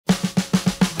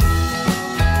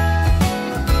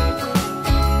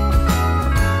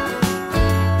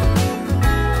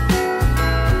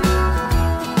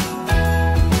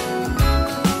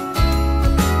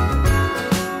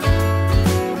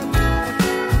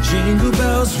Jingle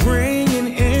bells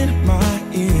ringing in my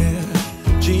ear.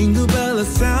 Jingle bell, a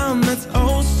sound that's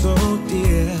oh so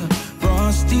dear.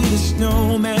 Frosty the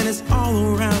snowman is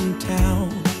all around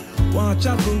town. Watch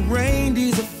out for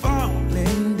reindeers are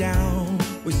falling down.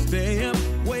 We stay up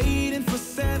waiting for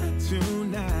Santa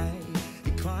tonight.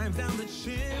 He climbs down the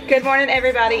chimney. Good morning,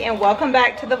 everybody, and welcome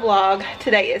back to the vlog.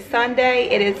 Today is Sunday.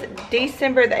 It is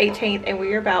December the 18th, and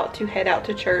we are about to head out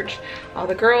to church. All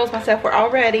the girls, myself, we're all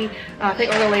ready. I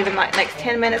think we're gonna leave in like next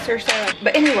 10 minutes or so.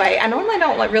 But anyway, I normally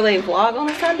don't like really vlog on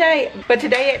a Sunday, but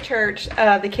today at church,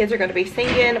 the kids are going to be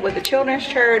singing with the children's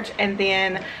church, and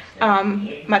then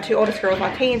my two oldest girls,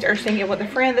 my teens, are singing with a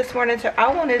friend this morning. So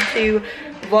I wanted to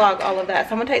vlog all of that.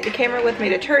 So I'm gonna take the camera with me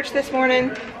to church this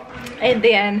morning, and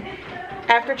then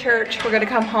after church, we're going to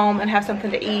come home and have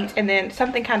something to eat, and then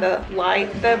something kind of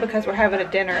light though, because we're having a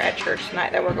dinner at church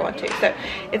tonight that we're going to. So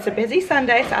it's a busy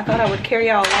Sunday, so I thought I would carry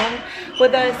y'all along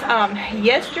with us.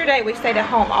 Yesterday we stayed at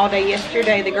home all day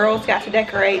yesterday. The girls got to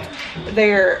decorate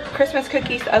their Christmas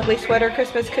cookies, the ugly sweater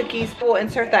Christmas cookies. We'll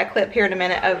insert that clip here in a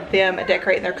minute of them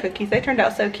decorating their cookies. They turned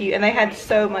out so cute, and they had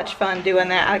so much fun doing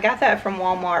that. I got that from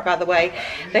Walmart, by the way.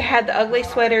 They had the ugly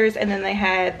sweaters, and then they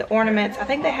had the ornaments. I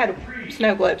think they had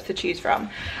snow globes to choose from.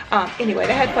 Anyway,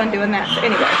 they had fun doing that. So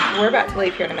anyway, we're about to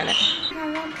leave here in a minute.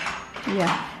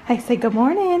 Yeah. Hey, say good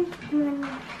morning.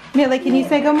 Millie, can you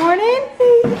say good morning?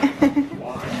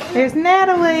 There's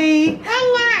Natalie.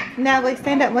 Natalie,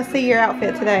 stand up. Let's see your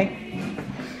outfit today.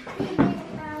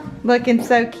 Looking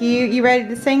so cute. You ready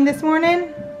to sing this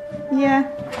morning? Yeah.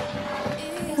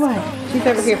 What? She's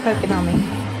over here poking on me.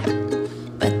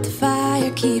 But the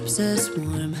fire keeps us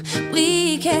warm.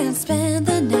 We can spend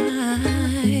the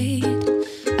night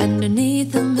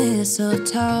underneath the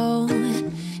mistletoe,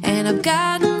 and I've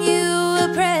gotten you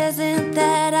a present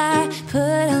that I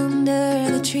put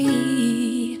under the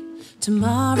tree.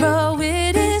 Tomorrow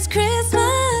it is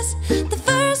Christmas, the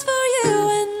first for you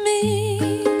and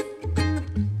me.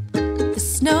 The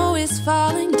snow is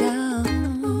falling down,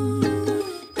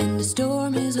 and the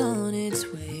storm is on its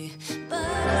way,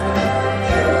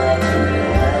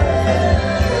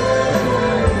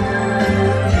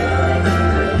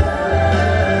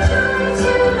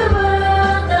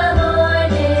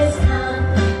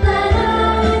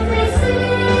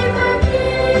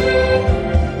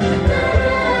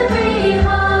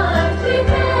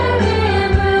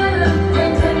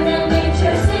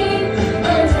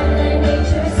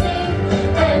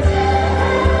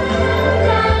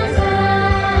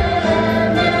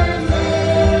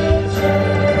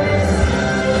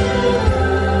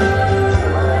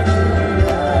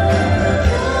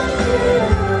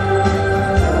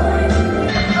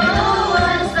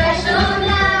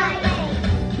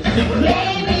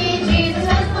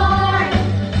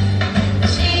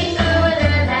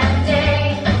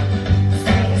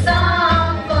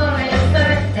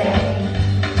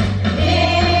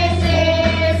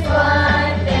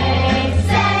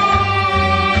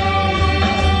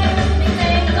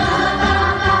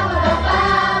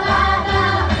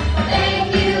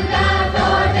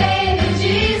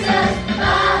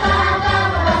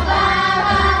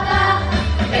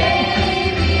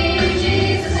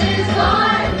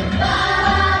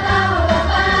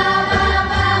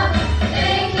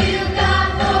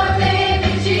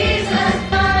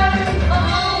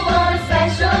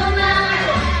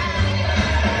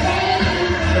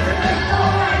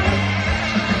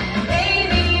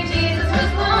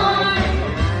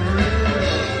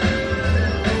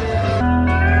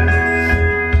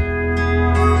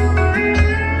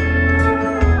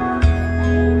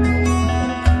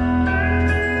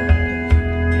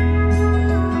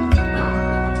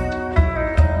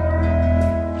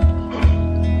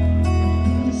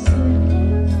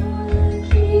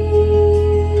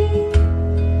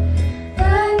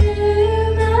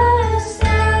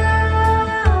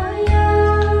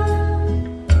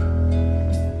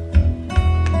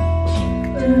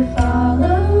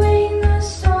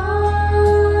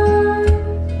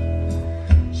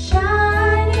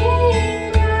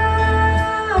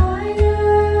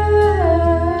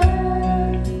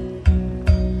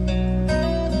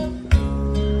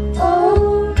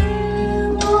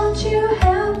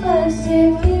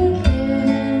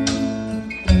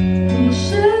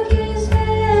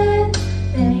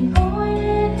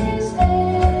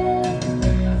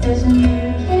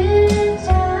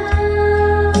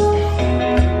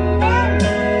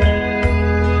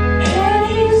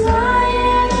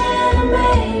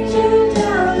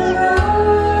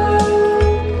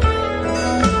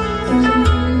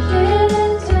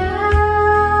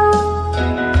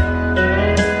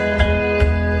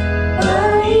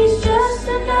 He's just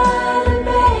another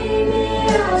baby,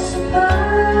 I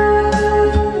suppose.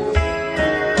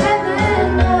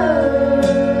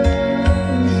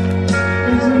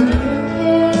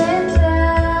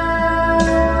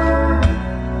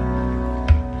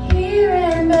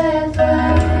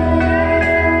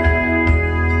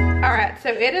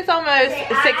 it is almost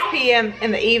 6 p.m.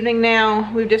 in the evening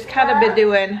now. We've just kind of been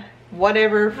doing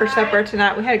whatever for supper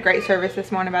tonight. We had a great service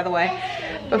this morning, by the way.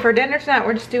 But for dinner tonight,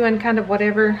 we're just doing kind of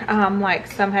whatever. Like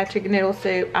some had chicken noodle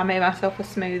soup. I made myself a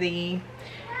smoothie,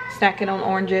 snacking on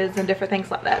oranges and different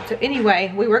things like that. So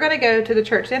anyway, we were gonna go to the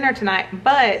church dinner tonight,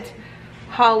 but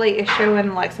Holly is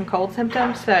showing like some cold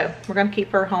symptoms, so we're gonna keep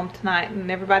her home tonight.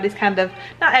 And everybody's kind of,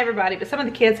 not everybody, but some of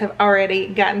the kids have already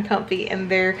gotten comfy in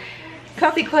their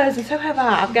comfy clothes, and so have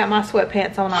I. I've got my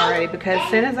sweatpants on already because as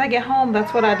soon as I get home,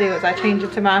 that's what I do, is I change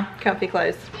into my comfy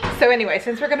clothes. So anyway,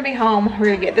 since we're gonna be home, we're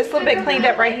gonna get this little bit cleaned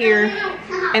up right here,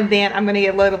 and then I'm gonna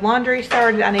get a load of laundry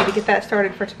started. I need to get that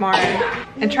started for tomorrow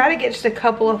and try to get just a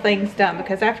couple of things done,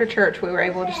 because after church we were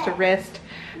able just to rest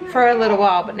for a little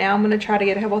while, but now I'm gonna try to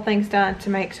get a couple of things done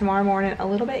to make tomorrow morning a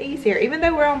little bit easier, even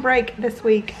though we're on break this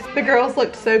week. The girls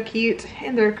looked so cute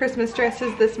in their Christmas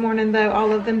dresses this morning though.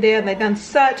 All of them did. They've done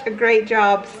such a great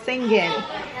job singing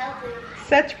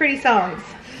such pretty songs.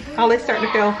 Holly's starting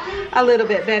to feel a little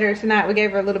bit better tonight. We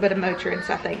gave her a little bit of Motrin,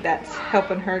 so I think that's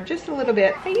helping her just a little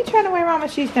bit. Are you trying to wear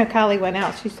Mama's shoes? No, Kylie went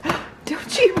out. She's,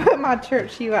 don't you put my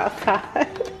church shoe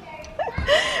outside.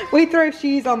 We throw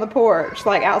shoes on the porch,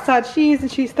 like outside shoes, and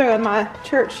she's throwing my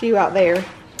church shoe out there.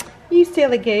 You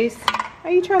silly goose.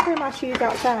 Are you trying to throw my shoes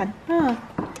outside? Huh?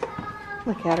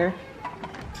 Look at her.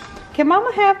 Can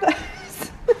Mama have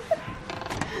those?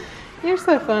 You're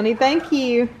so funny. Thank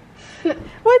you.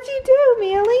 What'd you do,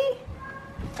 Millie?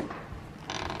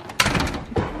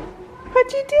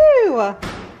 What'd you do?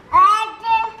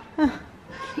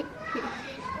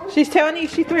 She's telling you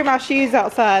she threw my shoes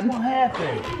outside. What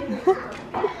happened?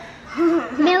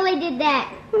 Millie did that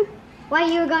while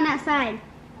you were going outside.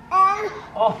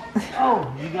 Oh,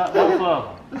 you got both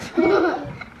of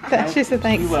them. She said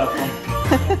thanks. You're welcome.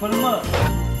 Put them up.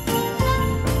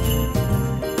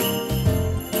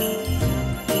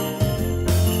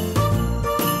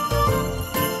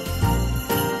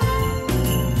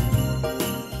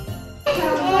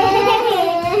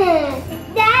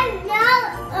 That's not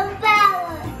a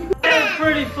flower. That's a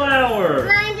pretty flower.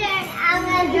 My turn. I'm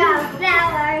gonna draw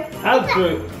flowers.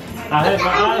 I had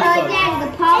my eyes Dad,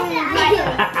 the pollen is right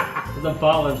there. closed. The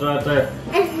pollen's right there.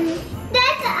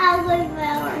 That's an ugly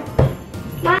flower.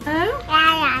 Hello?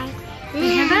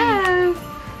 Hello.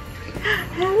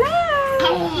 Hello.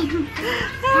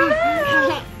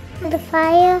 Hello. The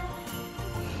fire.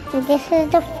 And this is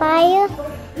the fire.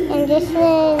 And this is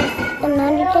the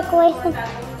money decoration.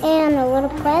 And a little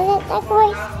present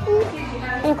decoration.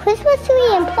 And a Christmas tree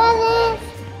and presents.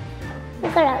 We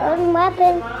got our own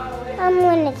weapon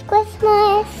when it's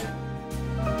Christmas.